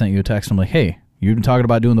I sent you a text. I'm like, hey, you've been talking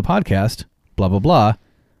about doing the podcast, blah blah blah.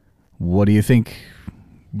 What do you think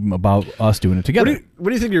about us doing it together?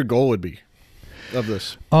 What do you think your goal would be of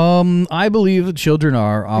this? I believe the children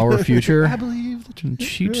are our future. I believe the children.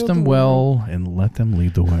 Teach them well and let them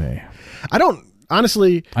lead the way. I don't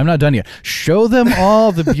honestly. I'm not done yet. Show them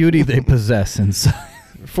all the beauty they possess inside.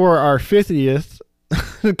 For our 50th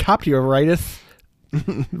copyrighteth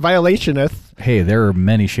violationeth. Hey, there are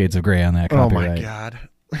many shades of gray on that copyright. Oh my god!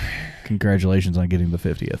 Congratulations on getting the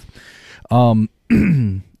 50th.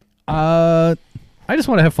 I just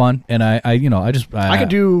want to have fun, and I could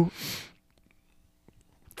do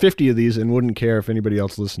 50 of these and wouldn't care if anybody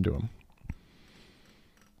else listened to them.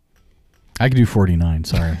 I could do 49.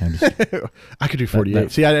 Sorry, I could do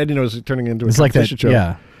 48. See, I didn't know it was turning into a it's like that competition show.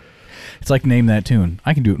 Yeah, it's like name that tune.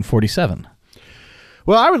 I can do it in 47.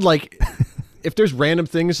 Well, I would like if there's random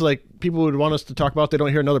things like people would want us to talk about. They don't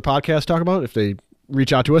hear another podcast talk about. If they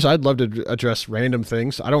reach out to us, I'd love to address random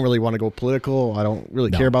things. I don't really want to go political. I don't really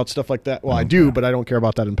care about stuff like that. Well, I do, but I don't care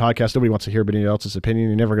about that in podcasts. Nobody wants to hear anybody else's opinion.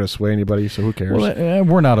 You're never going to sway anybody, so who cares? Well,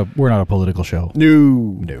 we're not a political show.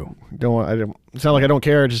 No. It's not like I don't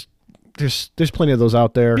care. Just there's plenty of those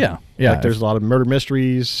out there. Yeah. Like there's a lot of murder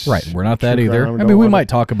mysteries. Right. We're not that either. Crime, I mean, we might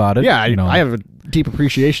talk about it. Yeah. I have a deep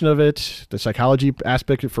appreciation of it. The psychology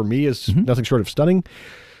aspect for me is nothing short of stunning.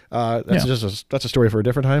 That's a story for a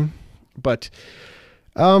different time. But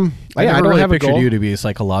I don't really have a pictured goal. you to be a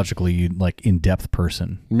psychologically in-depth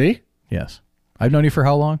person. Me? Yes. I've known you for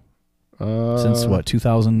how long? Since what?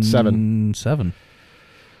 2007.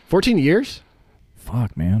 14 years?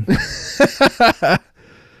 Fuck, man.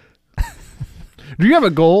 Do you have a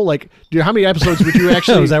goal? Like, how many episodes would you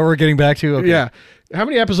actually? Is that what we're getting back to? Okay. Yeah. How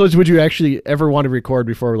many episodes would you actually ever want to record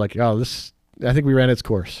before we're like, this? I think we ran its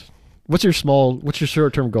course. What's your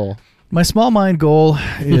short-term goal? My small mind goal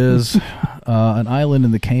is an island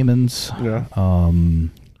in the Caymans. Yeah.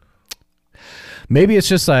 Maybe it's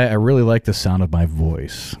just I really like the sound of my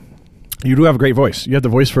voice. You do have a great voice. You have the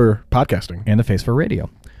voice for podcasting And the face for radio.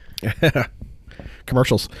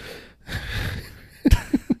 Commercials.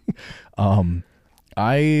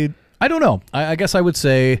 I don't know. I guess I would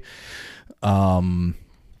say your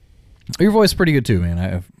voice is pretty good too,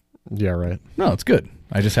 man. Yeah, right. No, it's good.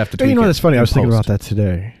 I just have to tweak you know it what's funny? I was thinking post. about that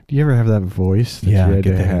today. Do you ever have that voice that Yeah, you had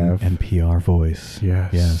get to that have? NPR voice.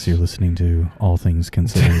 Yes. Yes, you're listening to All Things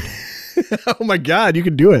Considered. Oh my God, you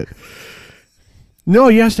can do it. No,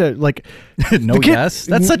 yes, like No, yes?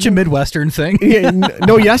 That's such a Midwestern thing. yeah,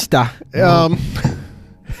 no, yesta.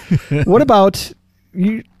 What about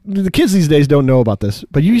you? The kids these days don't know about this,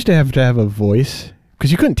 but you used to have a voice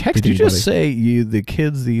because you couldn't text. Did you anybody. just say the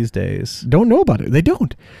kids these days Don't know about it? They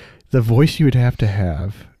don't. The voice you would have to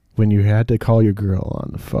have when you had to call your girl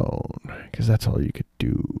on the phone because that's all you could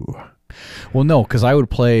do. Well, no, because I would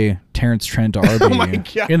play Terrence Trent D'Arby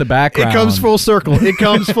in the background. It comes full circle. It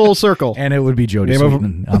comes full circle. And it would be Jodie Name of-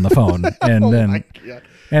 Sweetin on the phone. And Oh then my God.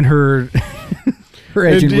 and her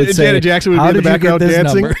agent would And say, Janet Jackson would "How be in the did you get background this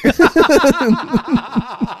dancing." number?"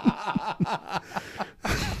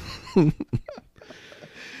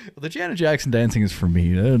 The Janet Jackson dancing is for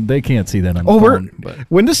me. They can't see that on the Oh, phone. But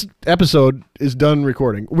when this episode is done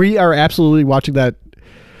recording, we are absolutely watching that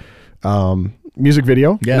music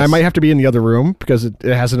video. Yes. And I might have to be in the other room because it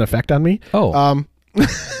has an effect on me. Oh.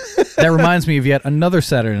 That reminds me of yet another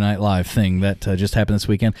Saturday Night Live thing that just happened this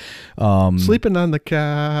weekend. Sleeping on the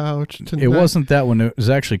couch tonight. It wasn't that one. It was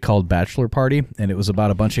actually called Bachelor Party, and it was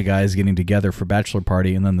about a bunch of guys getting together for Bachelor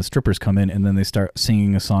Party, and then the strippers come in, and then they start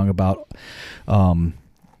singing a song about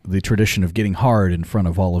the tradition of getting hard in front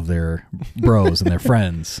of all of their bros and their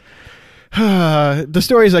friends. The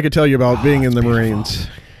stories I could tell you about being in the Marines.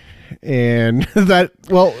 and that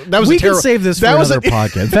was we a can save this for another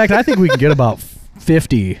podcast. In fact, I think we can get about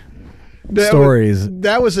 50 stories.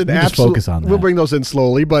 That was an We'll just absolute. focus on that. We'll bring those in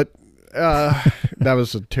slowly, but that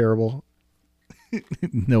was a terrible.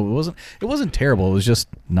 No, it wasn't. It wasn't terrible. It was just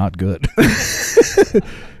not good.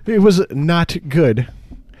 It was not good.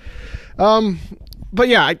 But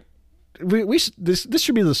yeah, this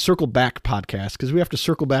should be the circle back podcast because we have to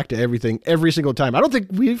circle back to everything every single time. I don't think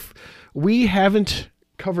we haven't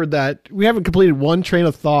covered that. We haven't completed one train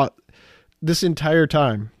of thought this entire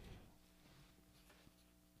time.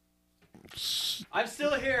 I'm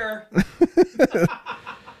still here.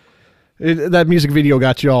 That music video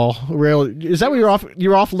got you all real. Is that what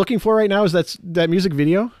you're off looking for right now? Is that music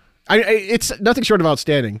video? It's nothing short of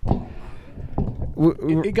outstanding.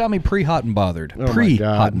 It got me pre-hot and bothered. Oh my Pre-hot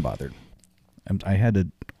God. and bothered. I had to,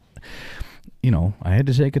 I had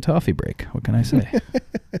to take a toffee break. What can I say?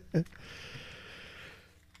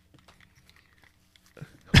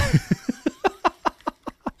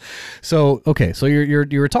 So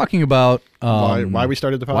you were talking about Why we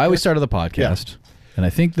started the podcast? Why we started the podcast. And I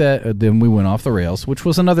think that then we went off the rails, which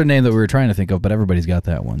was another name that we were trying to think of, but everybody's got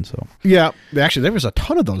that one. So Yeah, actually, there was a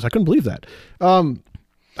ton of those. I couldn't believe that.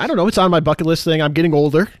 I don't know. It's on my bucket list thing. I'm getting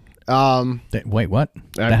older. Wait, what?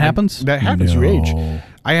 That happens? That happens. You age. No.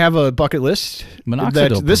 I have a bucket list.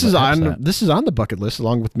 Minoxidil This is helps on. that. This is on the bucket list,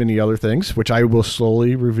 along with many other things, which I will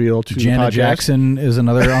slowly reveal to Janet the podcast. Jackson is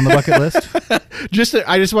another on the bucket list.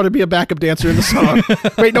 I just want to be a backup dancer in the song.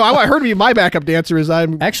 Wait, no, I heard me. My backup dancer is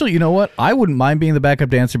I'm. Actually, you know what? I wouldn't mind being the backup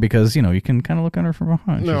dancer because you can kind of look on her from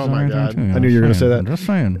behind. Oh, She's my on God. too, I knew you were gonna say that. I'm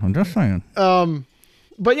just saying.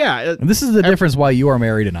 But yeah, And this is the difference why you are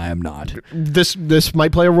married and I am not. this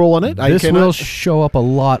might play a role in it. This will show up a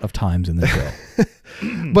lot of times in the show.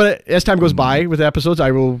 But as time goes by with episodes,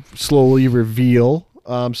 I will slowly reveal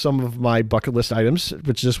some of my bucket list items,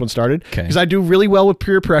 which this one started. Okay. Because I do really well with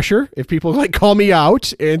peer pressure. If people call me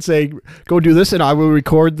out and say, go do this, and I will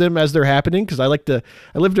record them as they're happening. Because I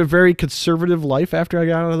lived a very conservative life after I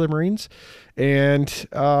got out of the Marines. And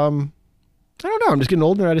I don't know. I'm just getting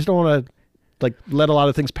older and I just don't want to let a lot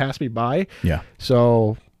of things pass me by. Yeah.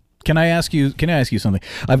 So Can I ask you something?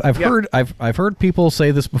 I've heard people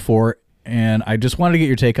say this before, and I just wanted to get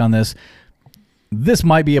your take on this. This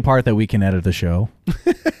might be a part that we can edit the show.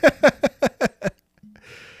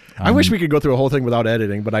 I wish we could go through a whole thing without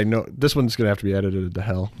editing, but I know this one's going to have to be edited to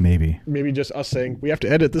hell. Maybe Maybe just us saying we have to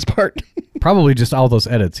edit this part. probably just all those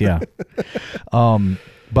edits. Yeah.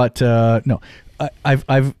 But no,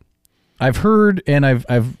 I've heard, and I've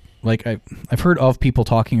heard of people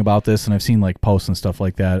talking about this, and I've seen posts and stuff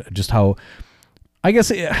like that. Just how, I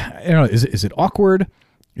guess, I don't know. Is it awkward?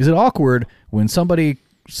 Is it awkward when somebody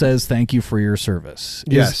says thank you for your service?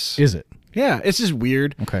 Yes. Is it? Yeah, it's just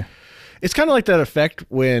weird. Okay. It's kind of like that effect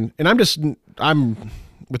when, and I'm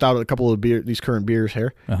without a couple of these current beers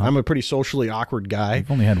here. Uh-huh. I'm a pretty socially awkward guy.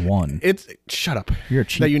 I've only had one. Shut up. You're a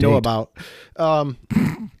cheap that you know date. about.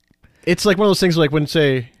 It's like one of those things when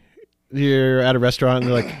say you're at a restaurant and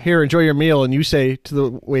they're like, here, enjoy your meal, and you say to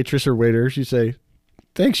the waitress or waiters, you say,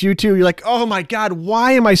 thanks, you too. You're like, oh my God,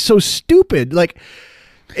 why am I so stupid?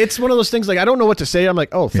 It's one of those things. I don't know what to say. I'm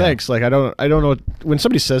like, oh, thanks. I don't know when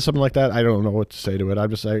somebody says something like that. I don't know what to say to it. I'm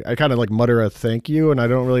just I kind of mutter a thank you, and I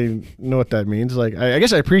don't really know what that means. I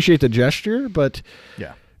guess I appreciate the gesture, but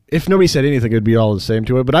Yeah. if nobody said anything, it'd be all the same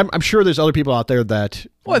to it. But I'm sure there's other people out there that.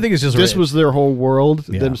 Well, I think it's just this was their whole world,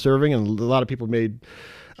 Yeah. them serving, and a lot of people made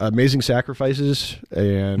amazing sacrifices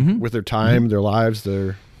and with their time, their lives,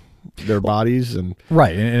 their bodies, and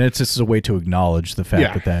right, and it's just a way to acknowledge the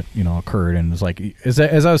fact that occurred. And it's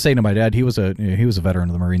as I was saying to my dad, he was a veteran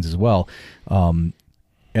of the Marines as well, and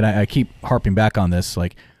I keep harping back on this.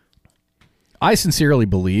 I sincerely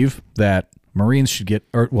believe that Marines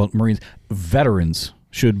veterans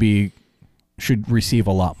should receive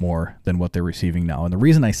a lot more than what they're receiving now. And the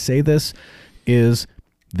reason I say this is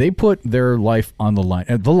they put their life on the line.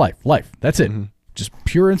 Life. That's it. Just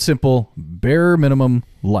pure and simple, bare minimum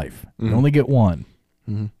life. You only get one.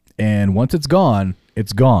 And once it's gone,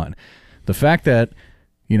 it's gone. The fact that,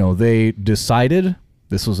 they decided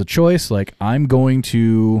this was a choice, I'm going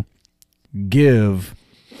to give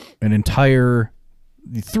an entire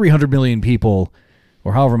 300 million people,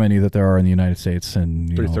 or however many that there are in the United States, and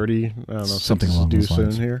 330, I don't know, something census along due those soon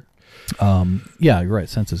lines. here. Yeah, you're right.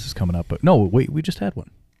 Census is coming up, but no, wait, we just had one.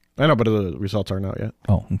 I know, but the results aren't out yet.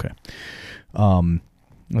 Oh, okay.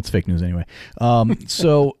 That's fake news anyway.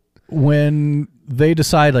 So when they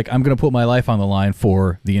decide, I'm going to put my life on the line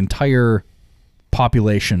for the entire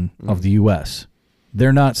population of the U.S.,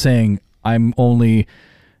 they're not saying I'm only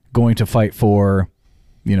going to fight for,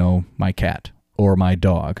 my cat or my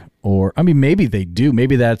dog or I mean, maybe they do.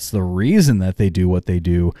 Maybe that's the reason that they do what they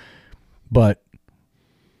do, but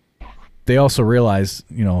they also realize,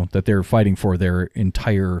 that they're fighting for their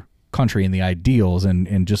entire country and the ideals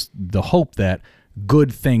and just the hope that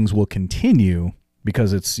good things will continue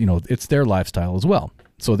because it's their lifestyle as well.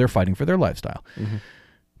 So they're fighting for their lifestyle. Mm-hmm.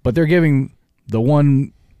 But they're giving the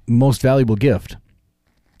one most valuable gift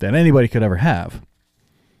that anybody could ever have,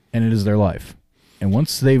 and it is their life. And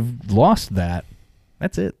once they've lost that,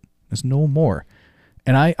 that's it. There's no more.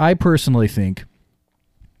 And I personally think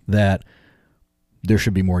that there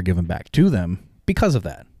should be more given back to them because of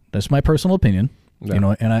that. That's my personal opinion.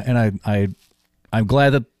 Yeah. I'm glad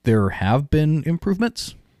that there have been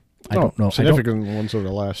improvements. I don't know. Significant ones over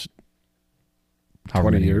the last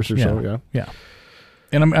 20 years or so, yeah. Yeah.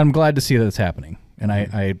 And I'm glad to see that it's happening. And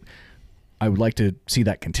I would like to see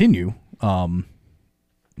that continue.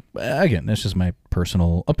 Again, that's just my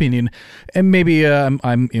personal opinion, and maybe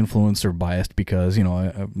I'm influenced or biased because I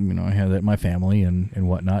had that in my family and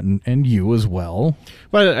whatnot, and you as well.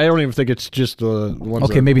 But I don't even think it's just the ones.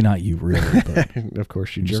 Okay, maybe not you really, but of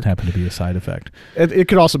course you just happen to be a side effect. It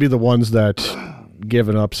could also be the ones that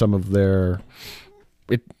given up some of their.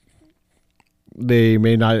 They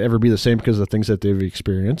may not ever be the same because of the things that they've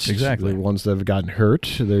experienced. Exactly. The ones that have gotten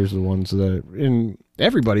hurt. There's the ones that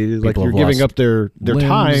everybody, People like you're giving up their limbs,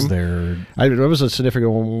 time. Their... It was a significant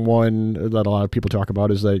one that a lot of people talk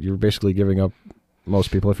about is that you're basically giving up, most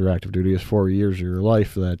people, if you're active duty, is 4 years of your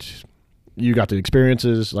life that you got the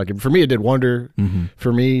experiences. Like for me, it did wonder. Mm-hmm.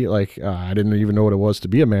 For me, like I didn't even know what it was to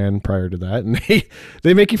be a man prior to that, and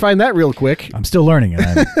they make you find that real quick. I'm still learning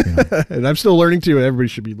it, and I'm still learning too. Everybody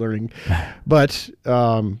should be learning, but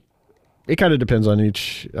it kind of depends on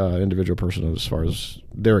each individual person as far as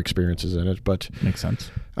their experiences in it. But makes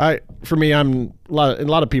sense. For me, I'm a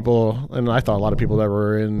lot of people, and I thought a lot of people that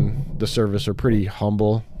were in the service are pretty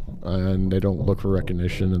humble, and they don't look for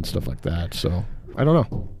recognition and stuff like that. So I don't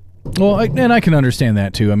know. Well, and I can understand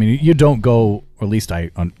that too. I mean, you don't go, or at least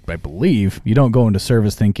I believe, you don't go into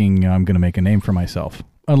service thinking I'm going to make a name for myself,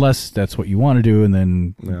 unless that's what you want to do, and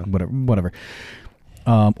then whatever.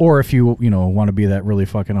 Or if you want to be that really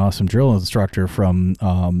fucking awesome drill instructor from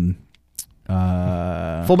Full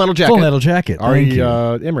Metal Jacket. Full Metal Jacket. Ari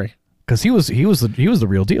Emery. Because he was the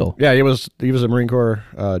real deal. Yeah, he was a Marine Corps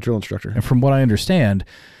drill instructor. And from what I understand,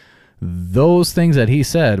 those things that he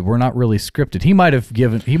said were not really scripted. He might have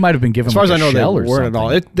been given. As far as I know, they weren't at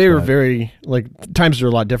all. They were very times are a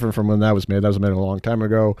lot different from when that was made. That was made a long time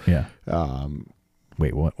ago. Yeah.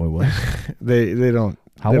 Wait, what? they don't.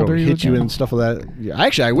 How they old don't are you? Hit you and stuff like that. Yeah,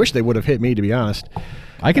 actually, I wish they would have hit me. To be honest,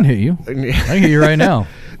 I can hit you. I can hit you right now.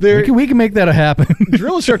 We can make that happen.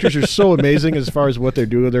 Drill instructors are so amazing as far as what they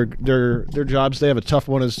do. Their jobs. They have a tough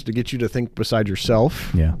one is to get you to think beside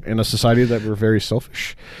yourself. Yeah. In a society that we're very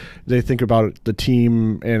selfish, they think about the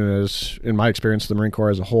team and, as in my experience, the Marine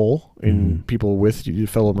Corps as a whole, and people with you,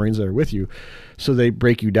 fellow Marines that are with you. So they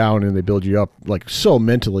break you down and they build you up like so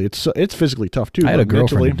mentally. It's physically tough too. I had a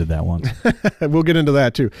girlfriend who did that once. We'll get into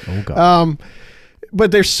that too. Oh God. But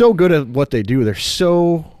they're so good at what they do. They're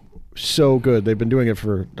so good. They've been doing it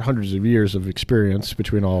for hundreds of years of experience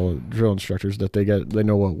between all drill instructors that they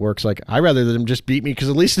know what works. Like I rather them just beat me because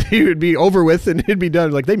at least it would be over with and it'd be done.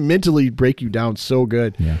 Like they mentally break you down so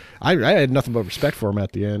good. Yeah. I had nothing but respect for them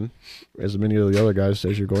at the end, as many of the other guys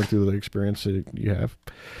as you're going through the experience that you have.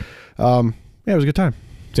 Yeah, it was a good time.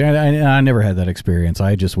 See, I never had that experience.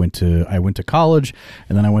 I just went to college,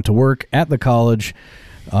 and then I went to work at the college,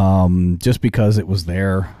 just because it was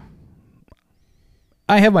there.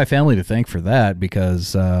 I have my family to thank for that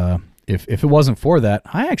because if it wasn't for that,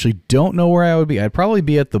 I actually don't know where I would be. I'd probably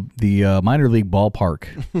be at the minor league ballpark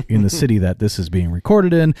in the city that this is being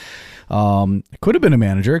recorded in. It could have been a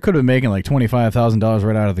manager. It could have been making like $25,000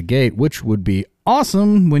 right out of the gate, which would be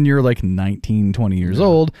awesome when you're like 19, 20 years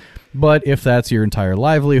old. But if that's your entire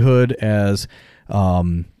livelihood as a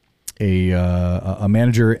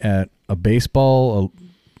manager at a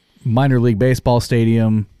minor league baseball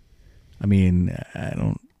stadium, I mean, I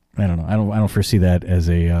don't know. I don't foresee that as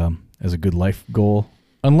a good life goal,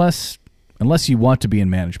 unless you want to be in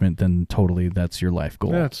management. Then totally, that's your life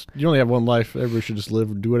goal. Yeah, you only have one life. Everybody should just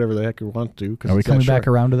live and do whatever the heck you want to. Are we coming back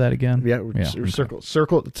around to that again? Yeah, okay. Circle.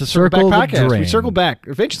 It's a circle back podcast. Drain. We circle back.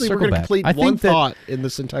 Eventually, we're going to complete one thought in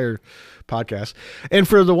this entire podcast. And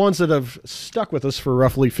for the ones that have stuck with us for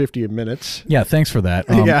roughly 50 minutes. Yeah, thanks for that.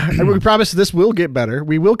 And we promise this will get better.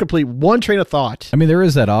 We will complete one train of thought. I mean, there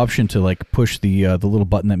is that option to like push the little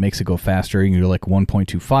button that makes it go faster. You can do like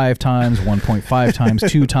 1.25 times, 1.5 times,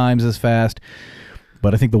 2 times as fast.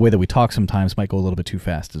 But I think the way that we talk sometimes might go a little bit too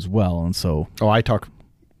fast as well. And so... Oh, I talk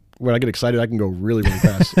when I get excited, I can go really, really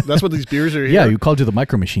fast. That's what these beers are here. Yeah, you called you the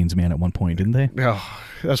Micro Machines man at one point, didn't they? Oh,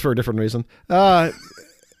 that's for a different reason.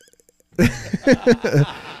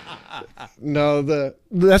 No,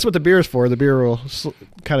 that's what the beer is for. The beer will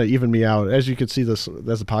kind of even me out. As you can see this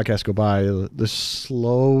as the podcast go by, the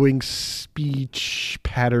slowing speech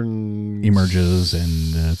pattern emerges,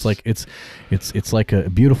 and it's like a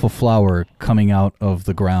beautiful flower coming out of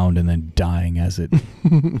the ground and then dying as it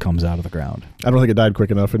comes out of the ground. I don't think it died quick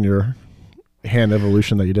enough in your hand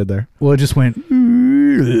evolution that you did there. Well, it just went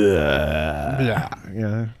yeah.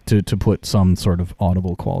 to put some sort of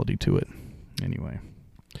audible quality to it. Anyway.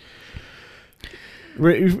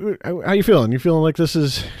 How you feeling? You feeling like this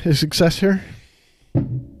is a success here?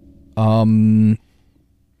 I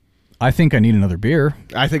think I need another beer.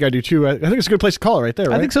 I think I do too. I think it's a good place to call it right there,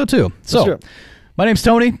 right? I think so too. So, my name's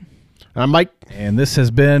Tony. I'm Mike. And this has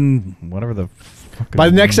been whatever the fuck. By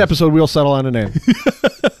the next episode, we'll settle on a name.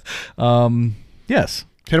 Yes.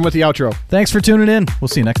 Hit him with the outro. Thanks for tuning in. We'll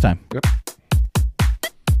see you next time. Yep.